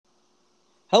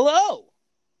Hello!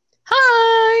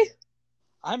 Hi!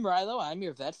 I'm Rilo, I'm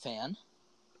your vet fan,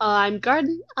 I'm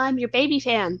Garden. I'm your baby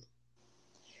fan.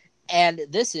 and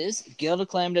this is Guild of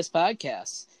Calamitous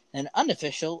Podcast, an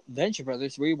unofficial Venture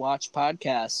Brothers rewatch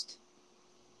podcast.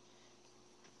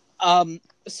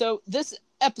 So this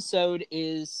episode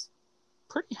is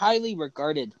pretty highly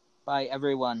regarded by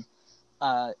everyone,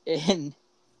 in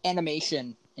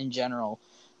animation in general.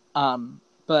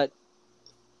 But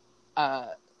I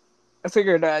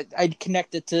figured I'd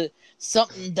connect it to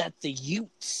something that the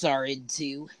youths are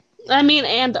into.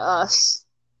 And us.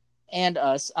 And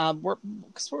us.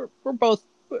 We're both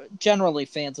generally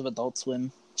fans of Adult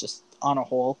Swim, just on a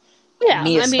whole. Yeah,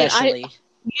 Me especially.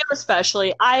 you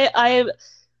especially. I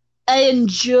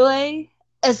enjoy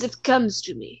as it comes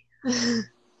to me.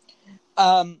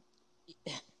 Um,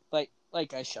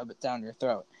 like I shove it down your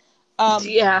throat. Um,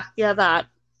 Yeah, that.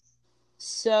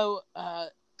 so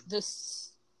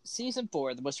this season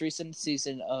 4, the most recent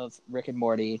season of Rick and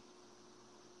Morty,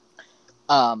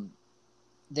 um,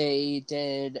 they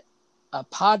did a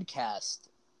podcast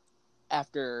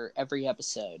after every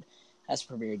episode has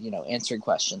premiered, answering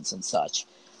questions and such.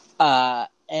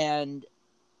 And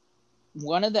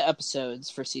one of the episodes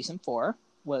for season 4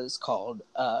 was called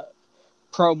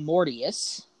Pro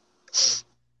Mortius.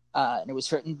 And it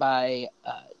was written by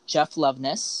Jeff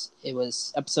Loveness. It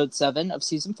was episode 7 of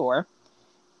season 4.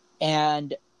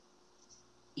 And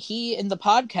he, in the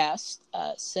podcast,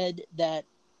 said that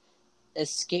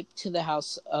Escape to the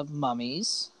House of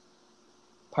Mummies,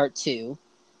 Part 2,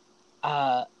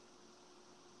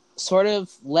 sort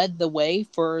of led the way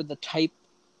for the type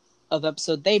of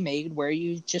episode they made, where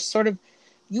you just sort of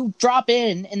you drop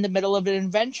in the middle of an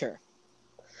adventure.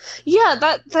 Yeah,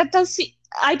 that does see.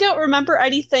 I don't remember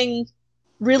anything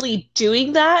really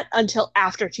doing that until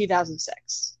after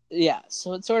 2006. Yeah,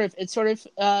 so it sort of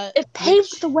It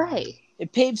paved the way.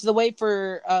 it paves the way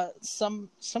for some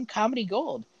comedy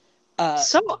gold.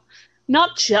 So,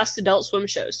 not just Adult Swim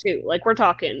shows too. Like we're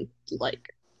talking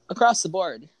like Across the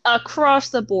board. across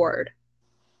the board.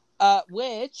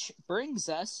 Which brings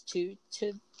us to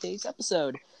today's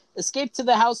episode. Escape to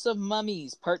the House of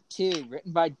Mummies, Part 2,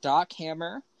 written by Doc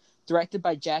Hammer, directed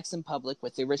by Jackson Public,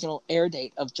 with the original air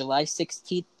date of July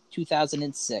 16th,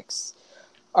 2006.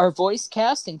 Our voice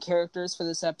cast and characters for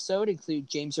this episode include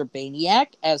James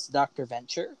Urbaniak as Dr.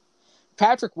 Venture,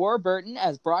 Patrick Warburton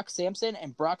as Brock Sampson,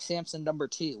 and Brock Sampson number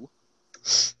 2.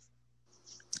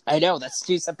 I know, that's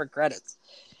 2 separate credits.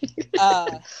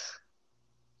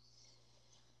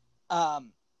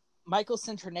 Michael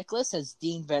Sinter-Nicholas as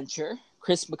Dean Venture,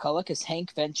 Chris McCulloch as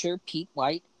Hank Venture, Pete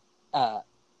White,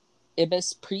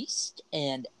 Ibis Priest,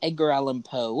 and Edgar Allan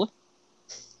Poe.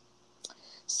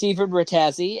 Stephen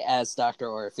Rattazzi as Dr.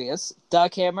 Orpheus,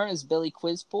 Doc Hammer as Billy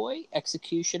Quizboy,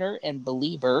 Executioner, and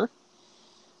Believer.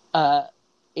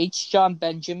 H. John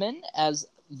Benjamin as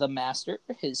the Master,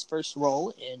 his first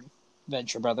role in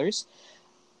Venture Brothers.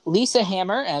 Lisa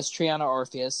Hammer as Triana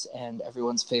Orpheus, and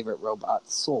everyone's favorite robot,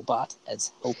 Soulbot,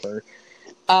 as Hopper.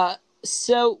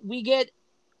 So we get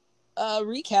a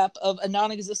recap of a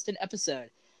non-existent episode.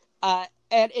 And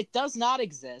it does not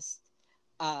exist.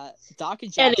 Doc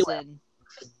and Jackson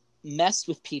messed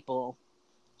with people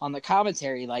on the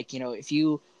commentary. Like, if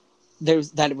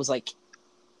it was like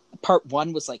part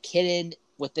 1 was like hidden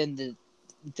within the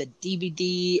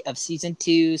DVD of season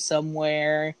 2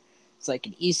 somewhere. It's like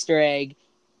an Easter egg.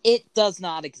 It does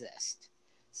not exist.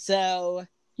 So,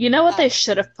 You know what they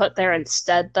should have put there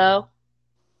instead, though?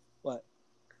 What?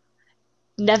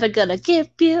 Never gonna give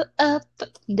you up,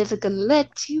 never gonna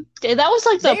let you. That was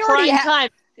like the prime time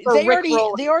for Rick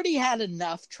rolling. They already had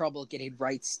enough trouble getting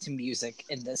rights to music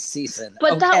in this season.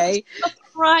 But okay? that was the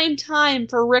prime time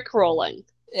for Rick rolling.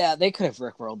 Yeah, they could have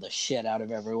Rickrolled the shit out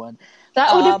of everyone.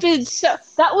 That would have been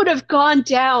that would have gone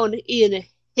down in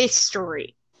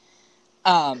history.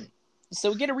 So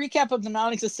we get a recap of the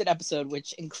non-existent episode,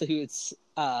 which includes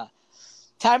time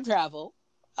travel,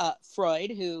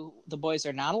 Freud, who the boys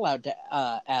are not allowed to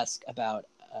ask about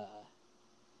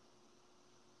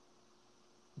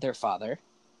their father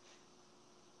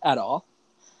at all.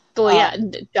 Well, yeah,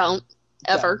 don't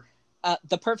ever.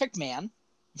 The Perfect Man,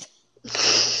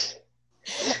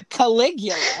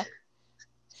 Caligula,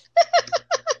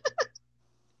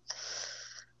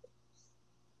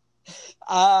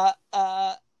 a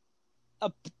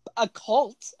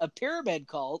cult, a pyramid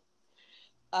cult.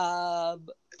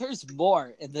 There's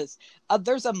more in this.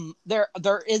 There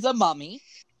is a mummy.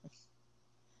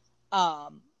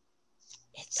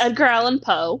 Edgar Allan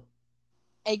Poe.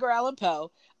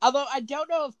 Although I don't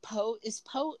know if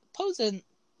Poe's in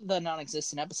the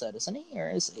non-existent episode, isn't he, or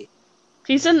is he?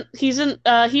 He was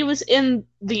in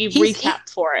the He's recap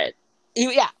for it.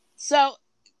 yeah. So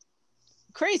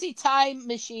Crazy Time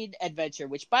Machine Adventure,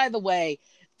 which, by the way,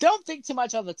 don't think too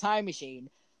much on the time machine.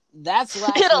 That's the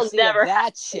last we It'll see of never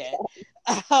that shit.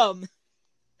 Um,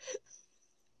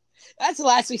 that's the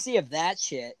last we see of that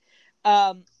shit.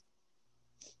 And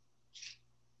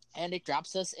it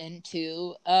drops us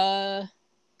into a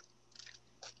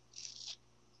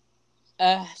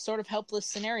sort of helpless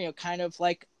scenario, kind of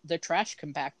like the trash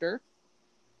compactor.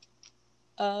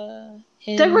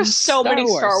 There were so many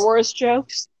Star Wars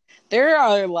jokes. There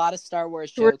are a lot of Star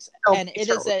Wars jokes, and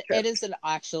it is an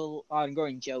actual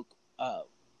ongoing joke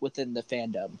within the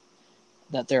fandom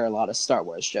that there are a lot of Star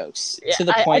Wars jokes, to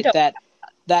the point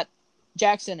that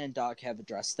Jackson and Doc have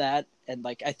addressed that, and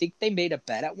like I think they made a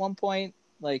bet at one point,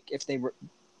 like if they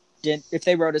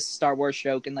wrote a Star Wars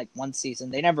joke in like one season,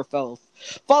 they never followed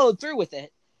through with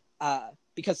it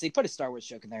because they put a Star Wars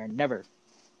joke in there and never,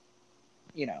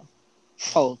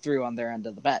 followed through on their end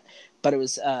of the bet. But it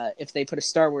was if they put a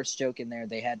Star Wars joke in there,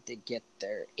 they had to get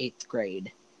their 8th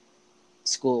grade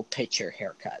school picture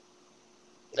haircut.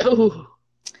 Ooh.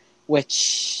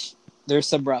 Which there's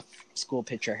some rough school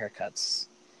picture haircuts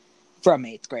from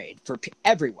 8th grade for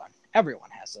everyone. Everyone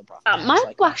has some rough.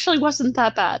 Mine actually wasn't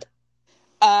that bad.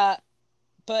 But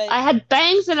I had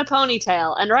bangs and a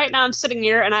ponytail, and right now I'm sitting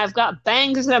here and I've got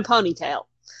bangs and a ponytail.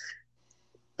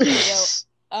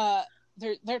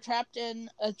 They're trapped in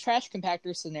a trash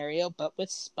compactor scenario, but with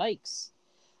spikes.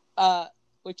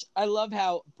 Which I love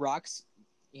how Brock's,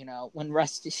 when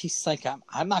Rusty, he's like,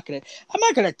 I'm not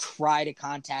gonna try to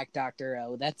contact Dr.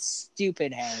 O. That's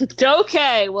stupid, Hank.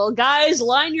 Okay, well, guys,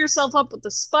 line yourself up with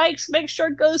the spikes. Make sure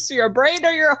it goes through your brain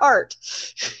or your heart.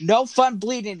 No fun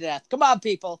bleeding to death. Come on,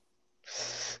 people.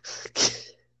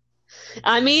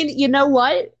 I mean, you know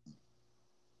what?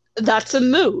 That's a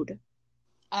mood.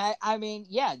 I mean,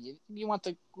 yeah, you want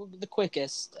the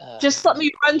quickest. Just let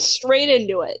me run straight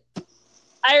into it.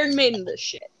 Iron Maiden this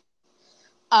shit.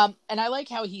 And I like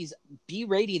how he's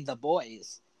berating the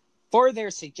boys for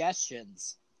their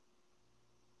suggestions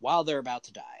while they're about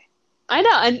to die. I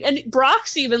know, and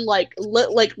Brock's even like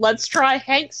let's try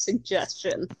Hank's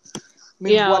suggestion. I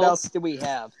mean, what else do we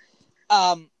have?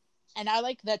 And I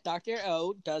like that Dr.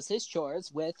 O does his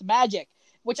chores with magic,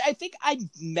 which I think I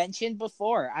mentioned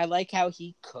before. I like how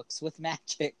he cooks with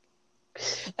magic.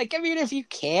 Like, I mean, if you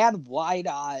can, why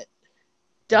not?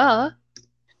 Duh.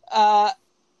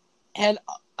 And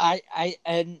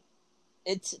and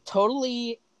it's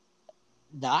totally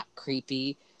not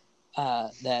creepy.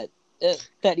 That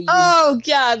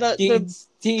he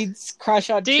Dean's crush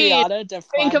on Triana to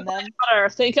find them. My daughter.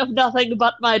 Think of nothing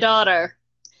but my daughter.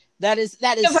 That is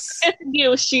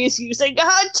she's using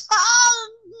her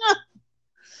tongue.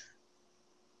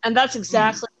 And that's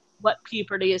exactly what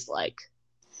puberty is like.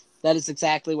 That is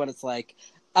exactly what it's like.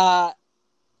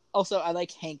 Also, I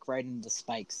like Hank right into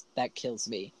spikes. That kills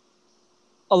me.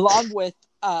 Along with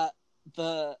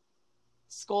the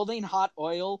scalding hot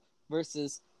oil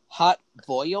versus hot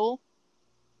boil.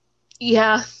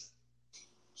 Yeah.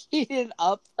 Heated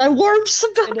up. I warmed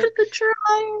some back in the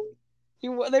dryer.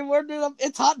 They warmed it up.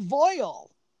 It's hot boil.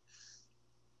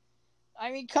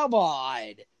 I mean, come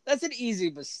on. That's an easy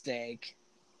mistake.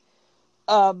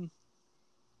 And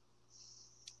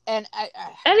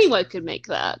anyone could make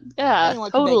that. Yeah,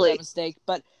 anyone totally. Could make that mistake.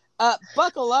 But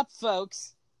buckle up,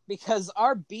 folks, because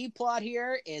our B plot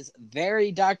here is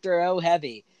very Dr. O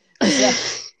heavy. So,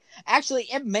 actually,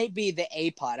 it may be the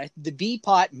A plot. The B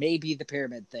plot may be the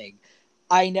pyramid thing.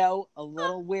 I know, a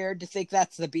little weird to think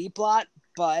that's the B plot,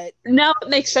 but now it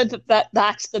makes sense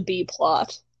that's the B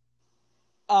plot.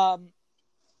 I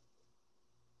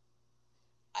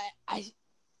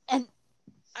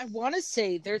want to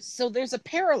say there's a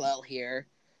parallel here,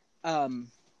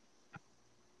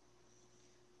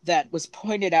 that was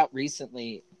pointed out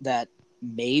recently that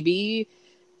maybe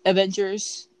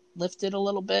Avengers lifted a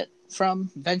little bit from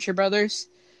Venture Brothers,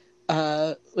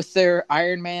 with their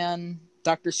Iron Man,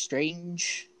 Doctor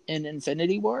Strange, and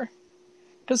Infinity War,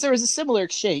 because there was a similar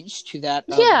exchange to that.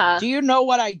 Yeah. Do you know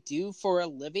what I do for a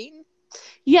living?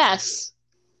 Yes.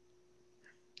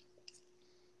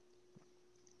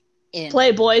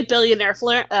 Playboy, billionaire,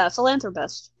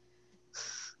 philanthropist.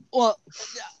 Well,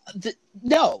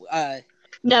 no.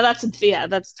 No, that's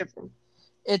different.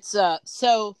 It's of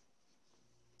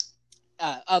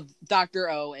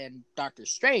Dr. O and Doctor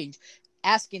Strange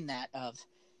asking that of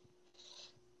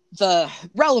the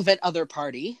relevant other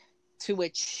party, to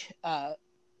which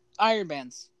Iron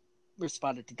Man's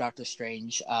responded to Doctor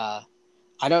Strange. I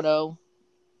don't know,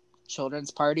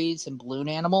 children's parties and balloon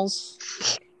animals.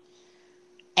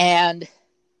 And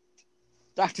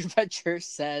Dr. Venture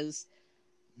says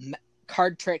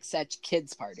card tricks at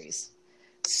kids' parties.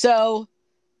 So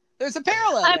there's a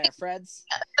parallel there, friends.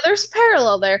 There's a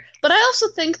parallel there, but I also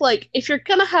think like if you're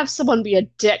gonna have someone be a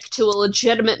dick to a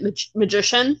legitimate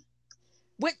magician,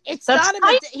 It's that's not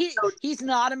a he's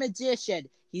not a magician.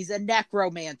 He's a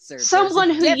necromancer. Someone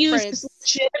who uses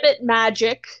legitimate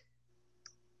magic.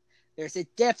 There's a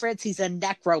difference. He's a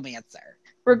necromancer.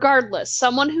 Regardless,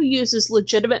 someone who uses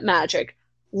legitimate magic.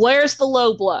 Where's the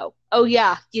low blow? Oh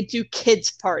yeah, you do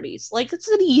kids parties. Like it's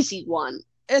an easy one.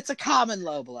 It's a common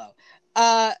low blow.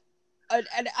 And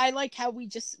I like how we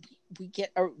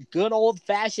get a good old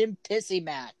fashioned pissy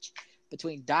match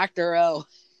between Dr. O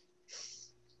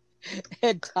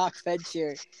and Doc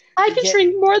Venture. I can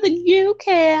shrink more than you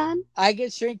can. I can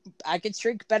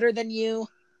shrink better than you.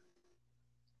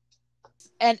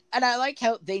 And I like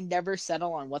how they never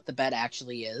settle on what the bet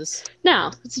actually is.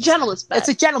 No, it's a gentleman's bet. It's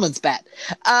a gentleman's bet.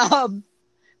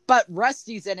 But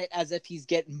Rusty's in it as if he's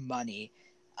getting money.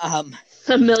 $1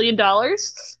 million?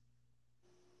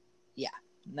 Yeah,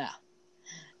 no.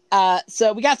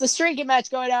 So we got the shrinking match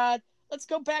going on. Let's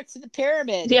go back to the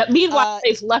pyramid. Yeah, meanwhile,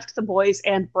 they've left the boys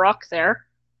and Brock there.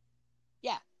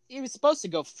 Yeah, he was supposed to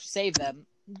go save them.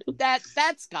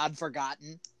 That's gone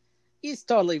forgotten. He's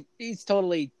totally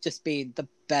just being the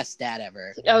best dad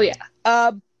ever. Oh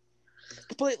yeah.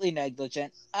 Completely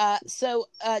negligent. So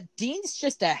Dean's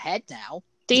just ahead now.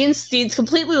 Dean's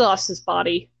completely lost his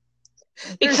body.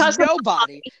 Because there's no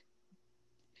body.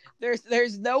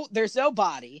 There's no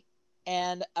body,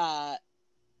 and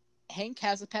Hank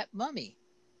has a pet mummy.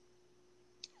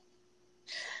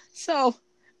 So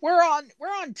we're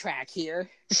on track here.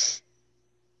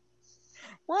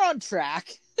 We're on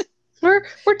track. We're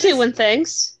doing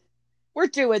things. We're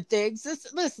doing things.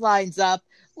 This lines up.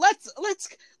 Let's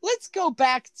go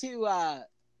back to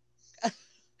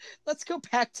let's go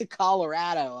back to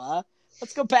Colorado, huh?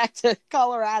 Let's go back to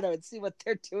Colorado and see what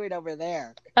they're doing over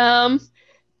there.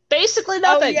 Basically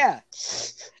nothing.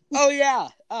 Oh yeah.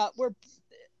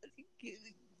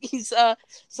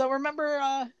 So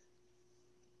remember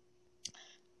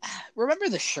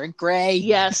the shrink ray?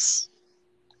 Yes.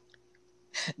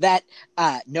 That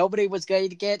nobody was going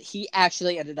to get. He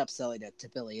actually ended up selling it to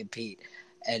Billy and Pete,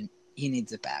 and he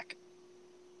needs it back.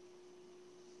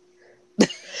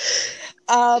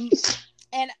 And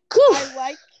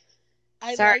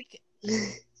I like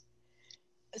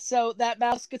so that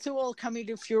Mouseketeil coming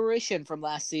to fruition from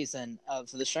last season of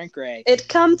the Shrink Ray. It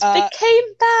came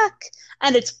back,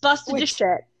 and it's busted to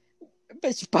shit.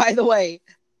 Which, by the way,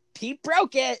 Pete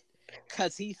broke it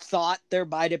because he thought there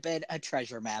might have been a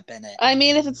treasure map in it. I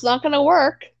mean, if it's not going to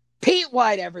work. Pete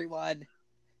White, everyone.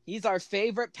 He's our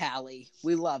favorite pally.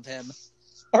 We love him.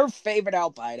 Our favorite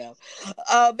albino.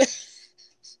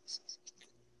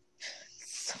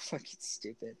 So fucking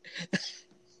stupid.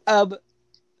 I'm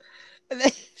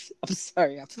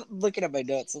sorry. I'm looking at my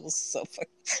notes. It was so fucking.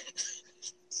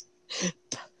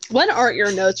 When aren't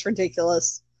your notes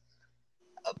ridiculous?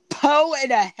 Poe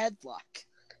in a headlock.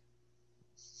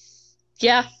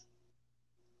 Yeah.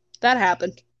 That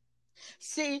happened.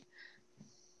 See?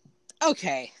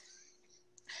 Okay.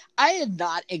 I had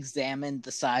not examined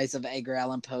the size of Edgar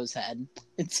Allan Poe's head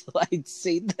until I'd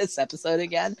seen this episode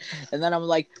again. And then I'm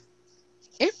like,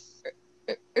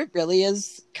 it really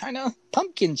is kind of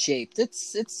pumpkin shaped.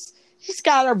 He's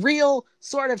got a real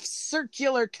sort of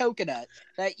circular coconut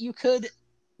that you could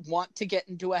want to get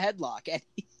into a headlock. And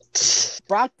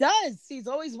Brock does. He's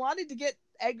always wanted to get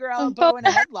Edgar Allan Poe in a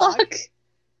headlock.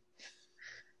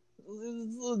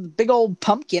 Big old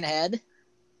pumpkin head.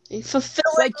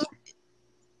 Fulfilling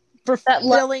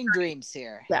dreams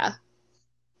here. Yeah.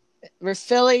 We're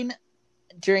filling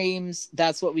dreams.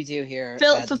 That's what we do here.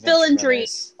 Fulfilling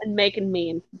dreams and making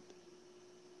mean.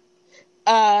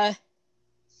 Back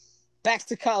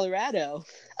to Colorado.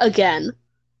 Again.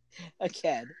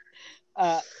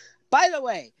 By the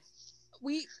way,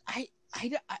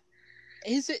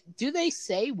 do they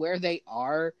say where they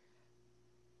are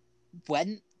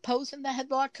when Poe's in the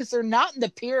headlock? Because they're not in the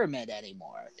pyramid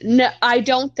anymore. No, I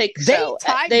don't think so.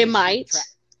 They might.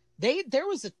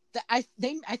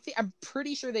 I'm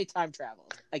pretty sure they time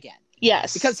traveled again.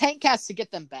 Yes, because Hank has to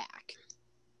get them back,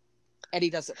 and he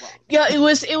does it wrong. Yeah, it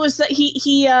was that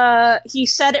he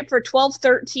said it for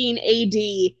 1213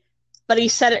 AD, but he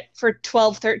said it for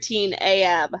 1213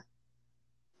 AM.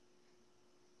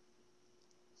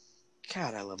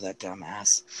 God, I love that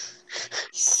dumbass.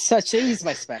 He's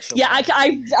my special. Yeah,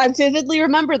 I vividly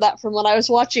remember that from when I was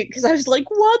watching, because I was like,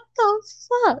 what the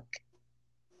fuck?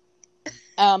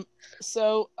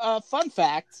 So, fun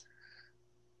fact.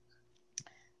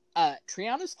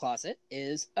 Triana's closet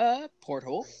is a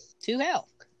porthole to hell.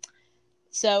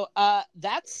 So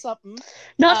that's something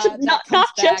Not that not comes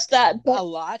just back that, but a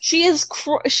lot she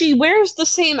wears the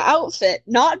same outfit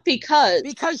not because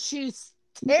she's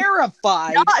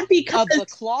terrified not because of the she's a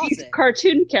closet.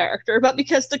 cartoon character, but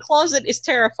because the closet is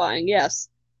terrifying. Yes,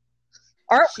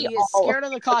 aren't we She is all scared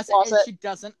of the closet, and she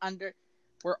doesn't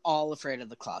We're all afraid of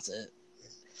the closet.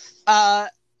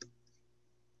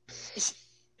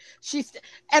 She's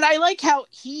and I like how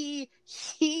he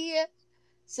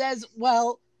says,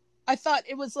 "Well, I thought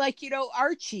it was like,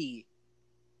 Archie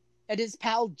and his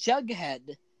pal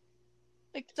Jughead."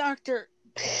 Like, Dr.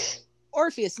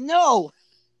 Orpheus, no.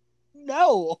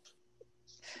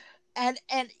 And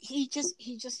he just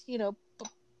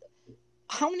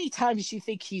how many times do you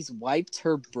think he's wiped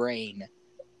her brain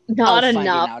not finding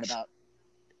enough out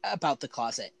about the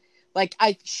closet? Like,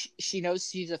 she knows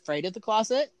she's afraid of the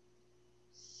closet,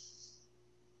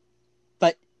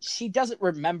 but she doesn't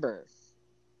remember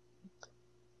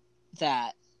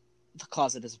that the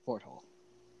closet is a porthole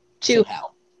to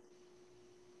hell.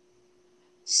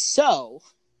 So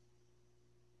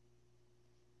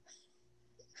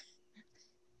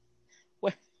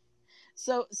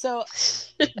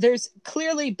there's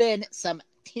clearly been some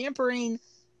tampering,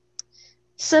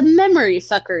 some memory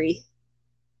fuckery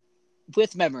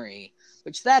with memory,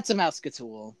 which that's a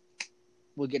Mouseketeil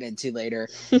we'll get into later.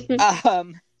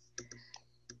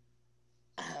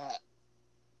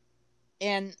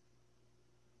 And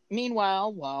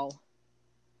meanwhile, while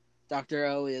Dr.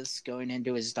 O is going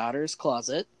into his daughter's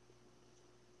closet,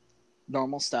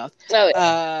 normal stuff. Oh,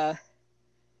 yeah.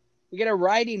 We get a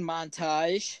writing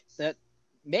montage that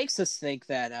makes us think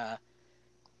that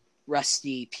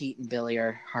Rusty, Pete, and Billy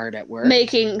are hard at work.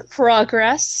 Making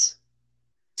progress.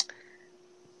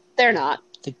 They're not.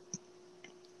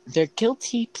 They're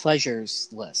guilty pleasures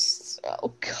lists.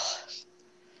 Oh, God.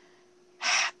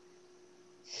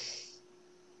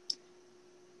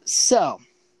 So.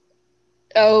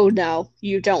 Oh, no.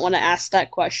 You don't want to ask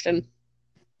that question.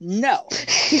 No.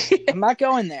 I'm not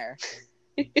going there.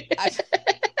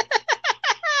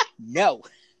 No.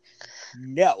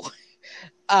 No.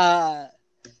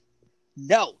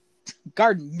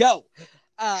 Garden, no.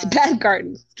 Bad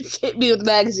Garden. Hit me with a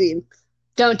magazine.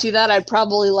 Don't do that. I'd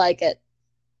probably like it.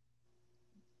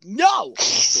 No.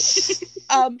 So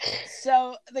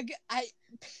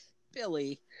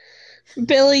Billy,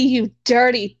 you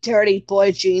dirty, dirty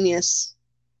boy genius.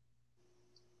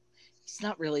 He's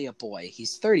not really a boy.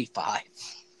 He's 35.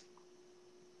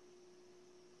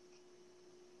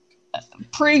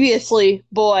 Previously,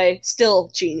 boy,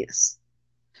 still genius.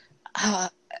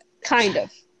 Kind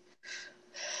of.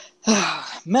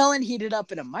 Melon heated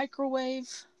up in a microwave.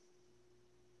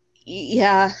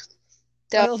 Yeah.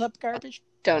 Oiled up garbage.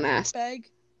 Don't ask. Bag.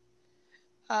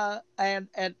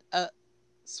 And a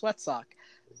sweat sock.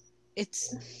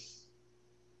 It's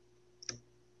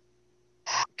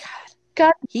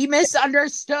God. He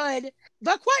misunderstood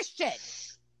the question.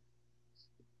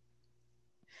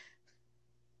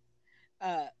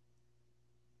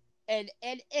 And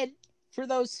for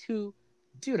those who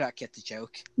do not get the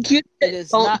joke,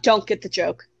 don't get the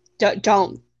joke.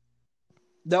 Don't.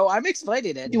 No, I'm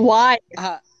explaining it. Why?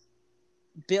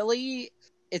 Billy,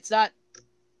 it's not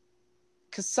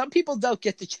because some people don't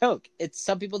get the joke. It's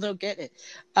some people don't get it.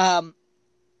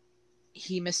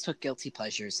 He mistook guilty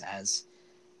pleasures as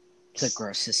the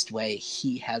grossest way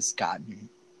he has gotten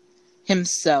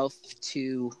himself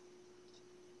to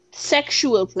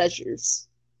sexual pleasures.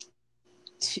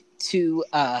 To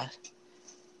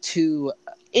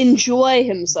enjoy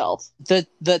himself. The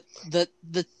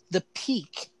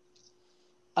peak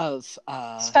of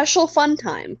special fun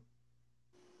time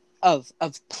of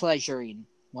pleasuring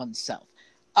oneself.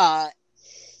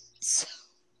 So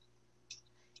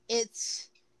it's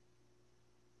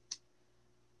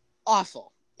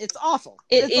awful. It's awful.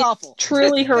 It's awful.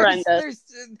 Truly horrendous.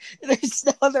 There's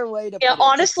no other way to put it.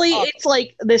 Honestly, it's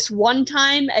like this one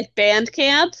time at band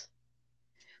camp,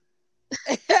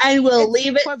 and we'll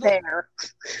leave it there.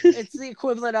 It's the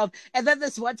equivalent of, and then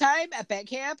this one time at band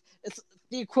camp, it's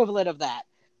the equivalent of that.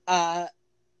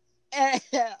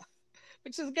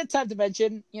 Which is a good time to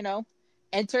mention,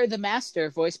 enter the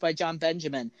Master, voiced by John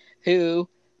Benjamin, who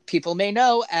people may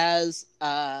know as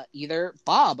either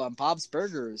Bob on Bob's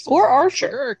Burgers, or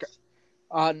Archer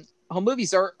on Home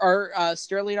Movies, or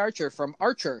Sterling Archer from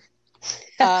Archer.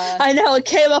 I know, it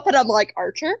came up and I'm like,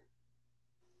 Archer?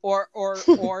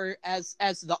 Or as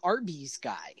the Arby's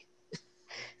guy.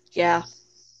 Yeah.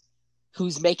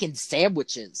 Who's making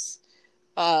sandwiches.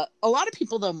 A lot of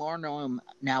people though more know him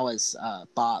now as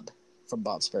Bob from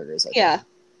Bob's Burgers. Yeah.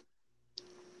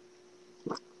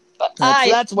 But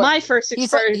That's what my first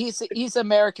experience. he's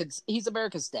America's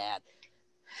dad.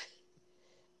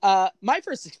 My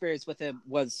first experience with him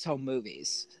was home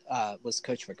movies. Was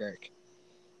Coach McGurk,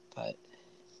 but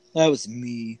that was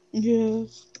me. Yeah.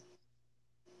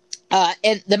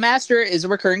 And the Master is a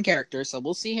recurring character, so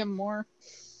we'll see him more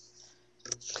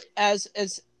as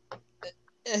his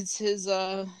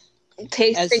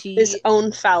Tasting his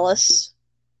own phallus.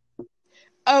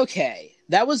 Okay,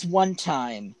 that was one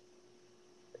time.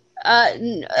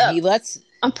 And he lets.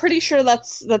 I'm pretty sure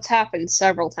that's happened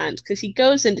several times because he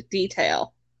goes into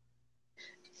detail.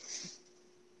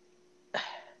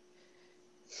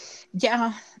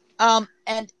 Yeah.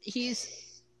 And he's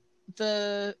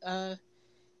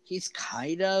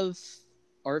kind of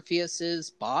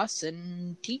Orpheus's boss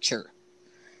and teacher.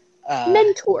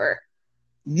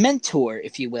 Mentor,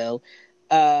 if you will.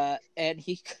 And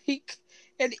he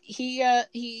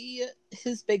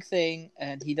his big thing,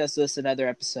 and he does this in other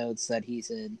episodes that he's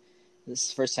in. This is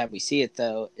the first time we see it,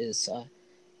 though, is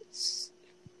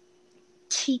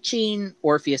teaching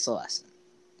Orpheus a lesson.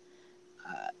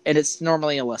 And it's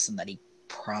normally a lesson that he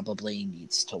probably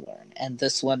needs to learn. And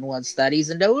this one was that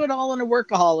he's a know-it-all and a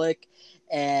workaholic,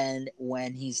 and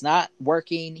when he's not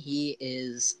working, he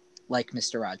is like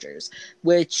Mr. Rogers,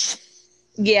 which...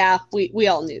 Yeah, we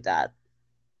all knew that.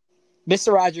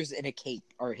 Mr. Rogers in a cape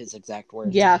are his exact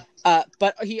words. Yeah.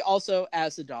 But he also,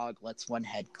 as a dog, lets one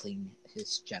head clean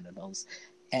his genitals.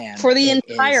 And for the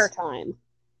entire time.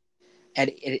 And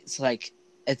it's like,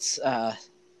 it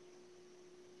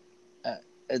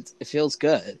feels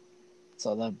good.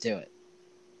 So I'll do it.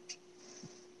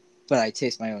 But I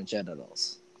taste my own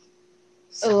genitals.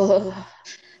 So,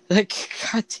 like,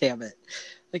 God damn it.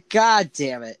 Like, God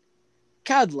damn it.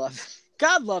 God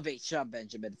love H. John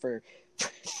Benjamin for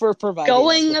providing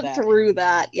going us with through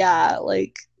that. Yeah,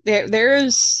 like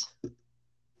there's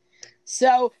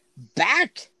so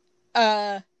back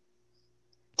to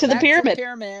the pyramid.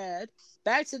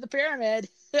 Back to the pyramid.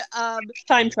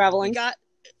 Time traveling.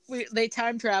 They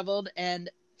time traveled, and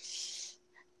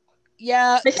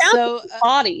yeah, they found Dean's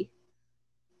body.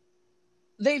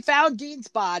 They found Dean's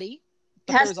body,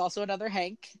 but there was also another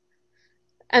Hank.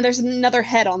 And there's another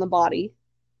head on the body.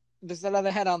 There's another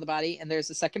head on the body, and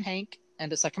there's a second Hank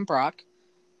and a second Brock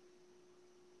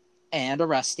and a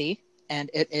Rusty, and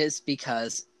it is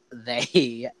because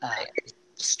they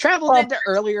traveled into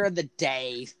earlier in the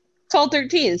day.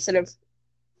 12:13 instead of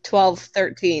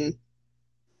 12:13.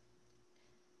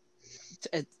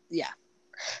 Yeah.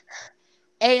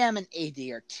 AM and AD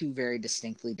are two very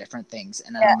distinctly different things,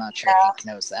 and I'm not sure Hank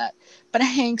knows that. But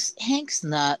Hank's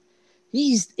not.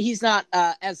 He's not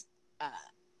as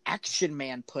Action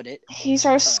Man put it. He's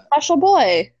our special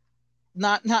boy.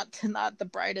 Not the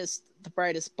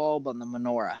brightest bulb on the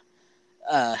menorah,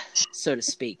 so to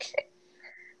speak.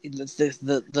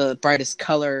 The brightest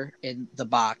color in the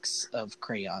box of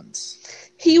crayons.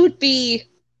 He would be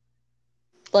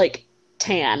like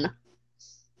tan.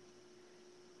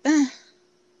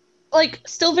 Like,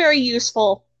 still very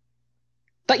useful,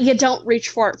 but you don't reach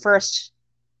for it first.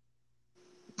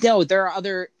 No, there are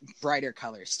other brighter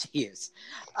colors to use.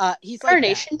 He's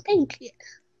carnation pink. Yeah.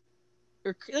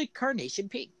 Or like carnation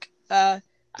pink. I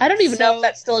don't even know if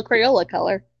that's still a Crayola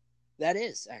color. That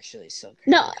is actually still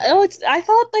Crayola color. I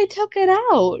thought they took it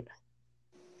out.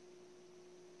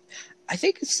 I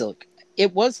think it's still...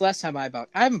 It was last time I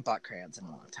haven't bought crayons in a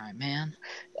long time, man.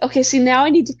 Okay, see, now I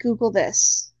need to Google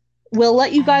this. We'll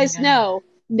let you guys know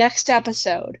next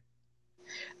episode.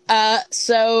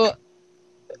 So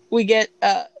we get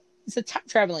so time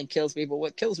traveling kills me, but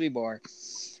what kills me more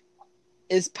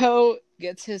is Poe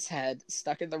gets his head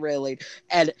stuck in the railing,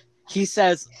 and he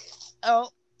says, "Oh,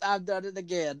 I've done it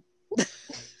again."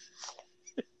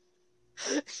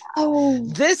 Oh,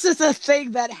 this is a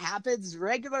thing that happens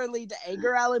regularly to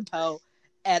Edgar Allan Poe,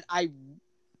 and I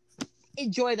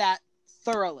enjoy that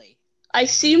thoroughly. I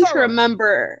seem to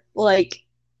remember, like,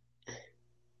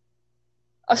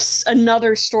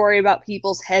 another story about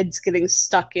people's heads getting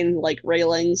stuck in, like,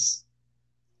 railings.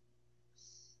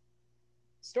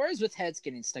 Stories with heads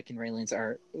getting stuck in railings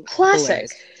are classic.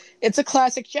 Hilarious. It's a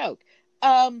classic joke.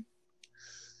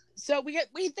 So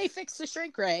they fix the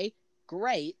shrink ray.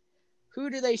 Great. Who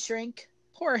do they shrink?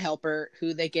 Poor Helper,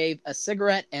 who they gave a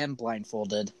cigarette and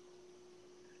blindfolded.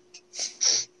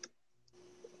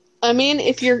 I mean,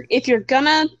 if you're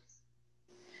gonna...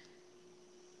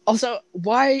 Also,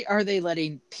 why are they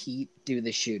letting Pete do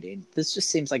the shooting? This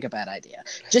just seems like a bad idea.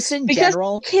 Just in because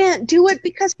general... he can't do it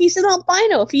because he's an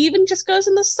albino. If he even just goes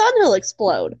in the sun, he'll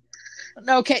explode.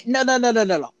 Okay, no.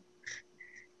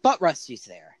 But Rusty's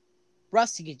there.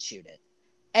 Rusty can shoot it.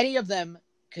 Any of them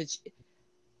could...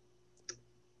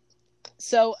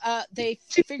 So they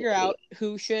figure out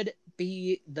who should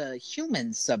be the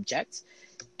human subject,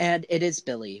 and it is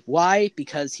Billy. Why?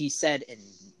 Because he said in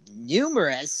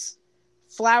numerous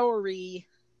flowery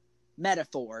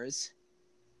metaphors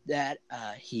that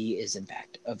he is in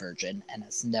fact a virgin and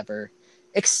has never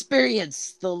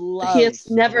experienced the love He has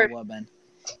never of a woman.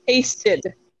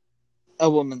 tasted A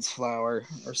woman's flower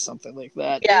or something like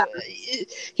that. Yeah.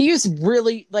 He used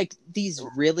really like these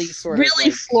really sort really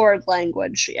of like florid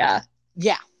language. Yeah.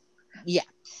 yeah.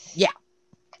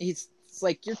 It's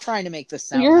like you're trying to make this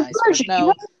sound You're a nice, virgin. but no, You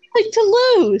have nothing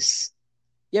to lose.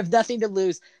 you have nothing to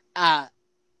lose.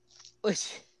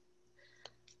 Which,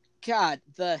 God,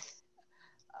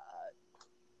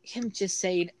 him just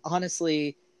saying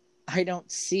honestly, I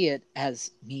don't see it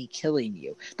as me killing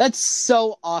you. That's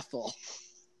so awful,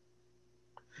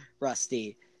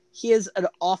 Rusty. He is an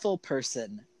awful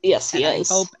person. Yes, he and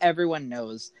is. I hope everyone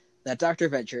knows that Dr.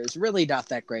 Venture is really not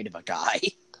that great of a guy.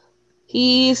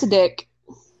 He's a dick.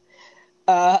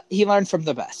 He learned from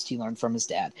the best. He learned from his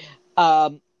dad.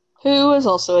 Who is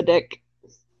also a dick.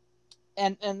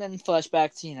 And then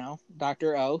flashback to,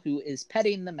 Dr. O, who is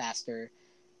petting the master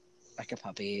like a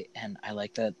puppy, and I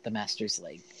like the master's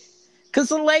leg. Because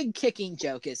the leg kicking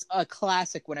joke is a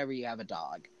classic whenever you have a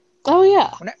dog. Oh,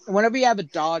 yeah. Whenever you have a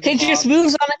dog... It just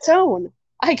moves on its own.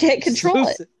 I can't control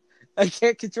it. I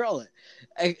can't control it.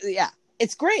 Yeah.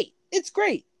 It's great. It's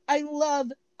great. I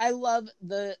love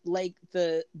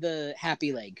the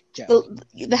happy leg joke.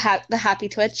 The happy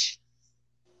twitch.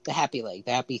 The happy leg.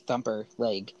 The happy thumper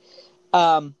leg.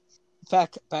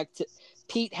 Back to...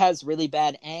 Pete has really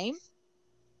bad aim.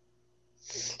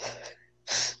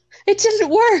 It didn't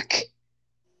work.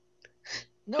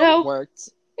 No, it worked.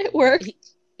 It worked.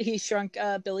 He shrunk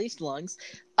Billy's lungs.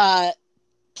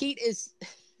 Pete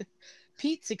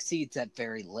succeeds at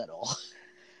very little.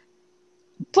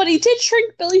 But he did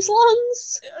shrink Billy's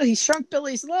lungs. He shrunk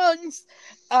Billy's lungs.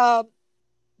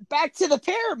 Back to the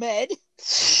pyramid,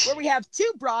 where we have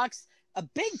two Brocks, a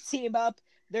big team up.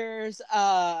 There's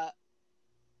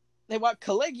they want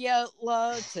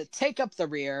Caligula to take up the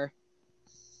rear.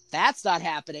 That's not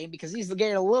happening because he's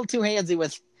getting a little too handsy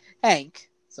with Hank.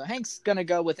 So Hank's gonna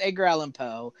go with Edgar Allan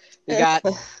Poe. We got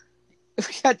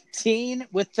Dean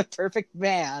with the perfect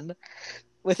man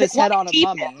with his head on a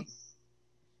mummy.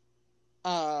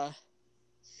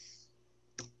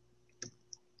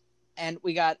 And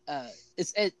we got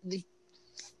it's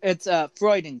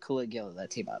Freud and Caligula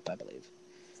that team up, I believe.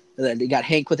 And then we got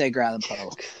Hank with Edgar Allan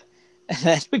Poe. And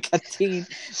then we got Dean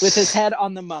with his head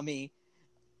on the mummy,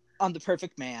 on the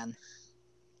perfect man,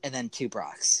 and then two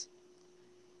Brocks.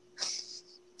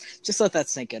 Just let that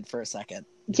sink in for a second.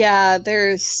 Yeah,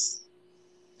 there's...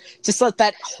 Just let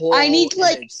that whole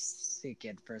image sink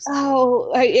in for a second.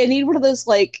 Oh, I need one of those,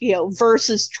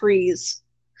 versus trees.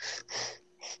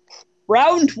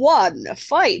 Round 1,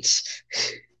 fight!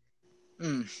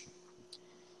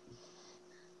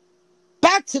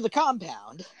 Back to the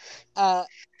compound.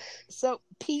 So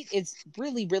Pete is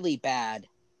really, really bad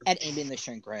at aiming the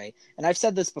shrink ray. And I've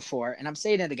said this before, and I'm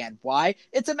saying it again. Why?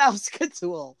 It's a mouse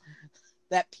tool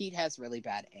that Pete has really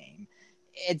bad aim.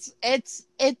 It's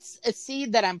a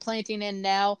seed that I'm planting in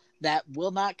now that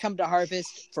will not come to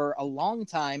harvest for a long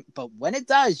time, but when it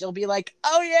does, you'll be like,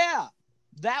 oh yeah,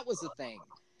 that was a thing.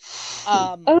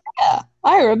 Oh yeah,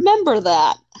 I remember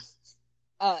that.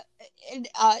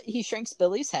 He shrinks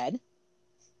Billy's head,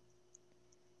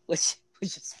 which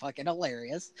is fucking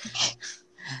hilarious.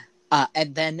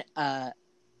 And then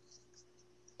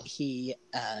he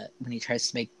when he tries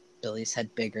to make Billy's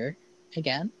head bigger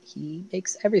again, he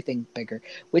makes everything bigger,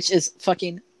 which is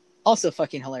also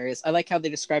fucking hilarious. I like how they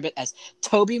describe it as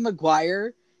Tobey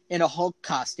Maguire in a Hulk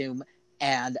costume,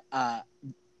 and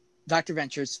Dr.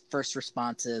 Venture's first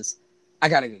response is, I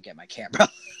gotta go get my camera.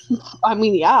 I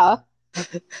mean, yeah.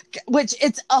 Which,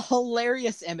 it's a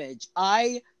hilarious image.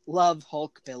 I love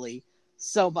Hulk Billy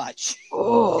so much.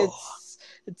 Oh.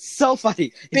 It's so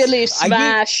funny. Billy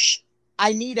smash.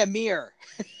 I need a mirror.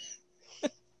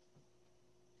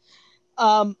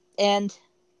 And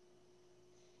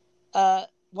while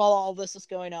all this is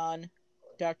going on,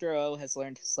 Dr. O has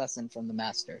learned his lesson from the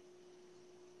master.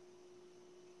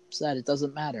 So that it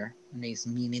doesn't matter when he's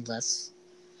meaningless.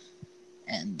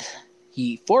 And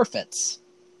he forfeits.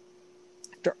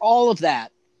 After all of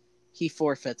that, he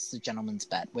forfeits the gentleman's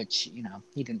bet, which,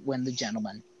 he didn't win the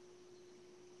gentleman.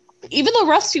 Even though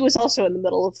Rusty was also in the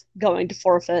middle of going to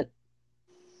forfeit.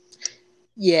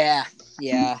 Yeah.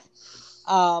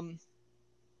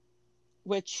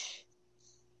 Which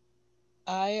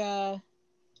this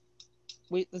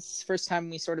is the first time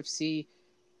we sort of see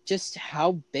just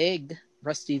how big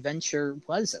Rusty Venture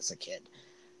was as a kid.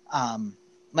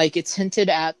 Like, it's hinted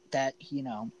at that,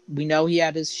 we know he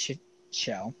had his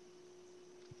show.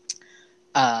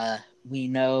 We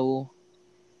know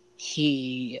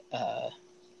he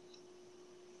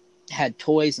had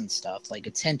toys and stuff. Like,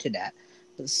 it's hinted at.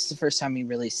 But this is the first time we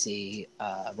really see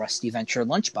Rusty Venture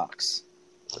Lunchbox.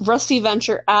 Rusty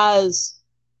Venture as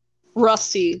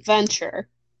Rusty Venture.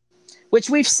 Which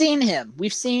we've seen him.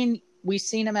 We've seen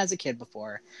him as a kid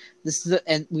before.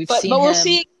 But we're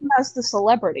seeing him as the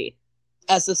celebrity.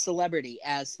 As the celebrity,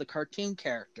 as the cartoon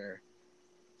character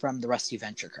from the Rusty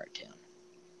Venture cartoon.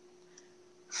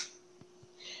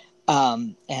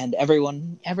 And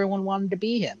everyone wanted to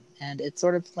be him. And it's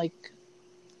sort of like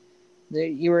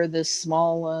you were this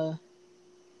small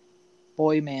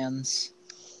boy man's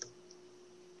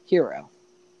hero.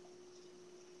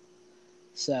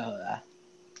 So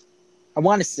I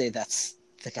want to say that's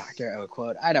the Dr. O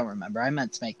quote. I don't remember. I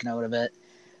meant to make note of it.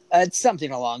 It's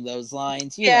something along those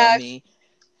lines. You know me.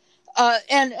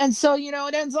 And so,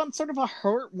 it ends on sort of a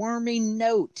heartwarming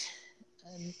note.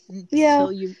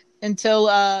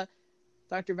 Until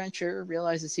Dr. Venture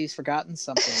realizes he's forgotten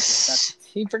something.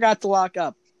 He forgot to lock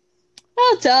up.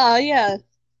 Oh, duh, yeah.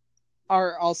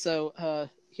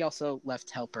 He also left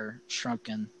Helper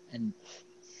shrunken and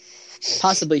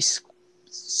possibly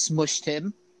smushed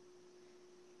him.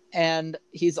 And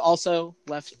he's also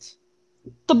left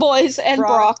the boys and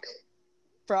Brock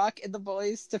and the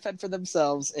boys to fend for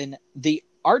themselves in the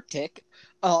Arctic,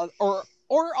 or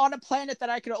on a planet that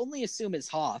I could only assume is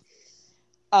Hoth.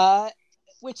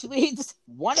 Which leads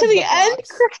to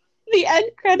the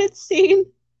end credit scene.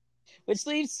 Which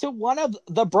leads to one of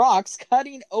the Brocks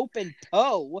cutting open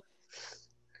Poe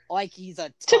like he's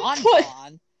a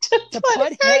tauntaun to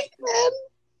put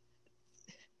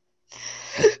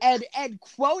him and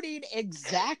quoting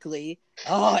exactly.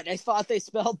 Oh, and I thought they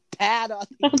spelled bad on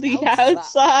the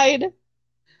outside.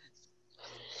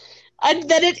 And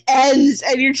then it ends,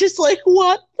 and you're just like,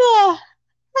 what the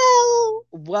hell?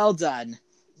 Well done.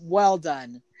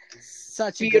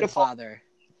 Such a beautiful good father.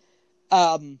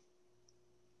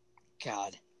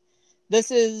 God, this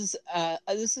is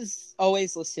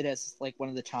always listed as like one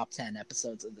of the top 10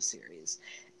 episodes of the series,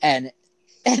 and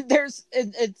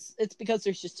it's because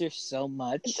there's so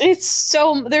much. There's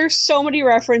so many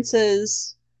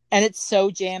references, and it's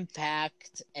so jam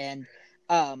packed, and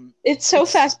it's so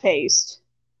fast paced,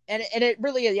 and it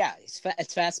really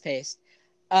it's fast paced.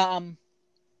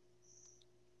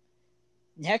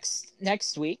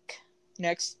 Next week,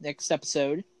 next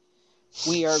episode,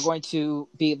 we are going to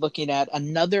be looking at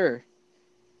another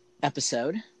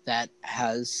episode that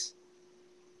is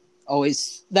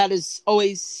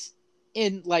always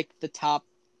in like the top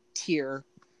tier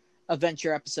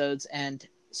adventure episodes and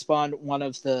spawned one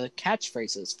of the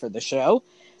catchphrases for the show.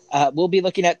 We'll be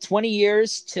looking at 20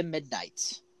 Years to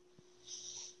Midnight.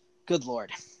 Good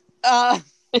Lord.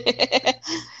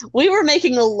 We were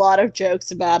making a lot of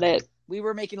jokes about it.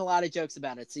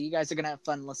 So you guys are going to have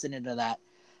fun listening to that.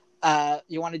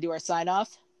 You want to do our sign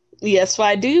off? Yes,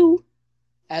 I do.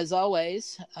 As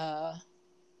always,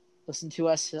 listen to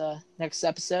us next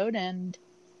episode, and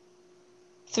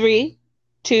 3,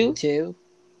 2,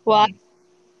 1.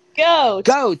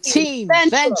 Go Team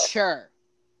Venture!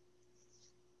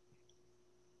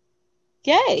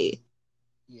 Yay.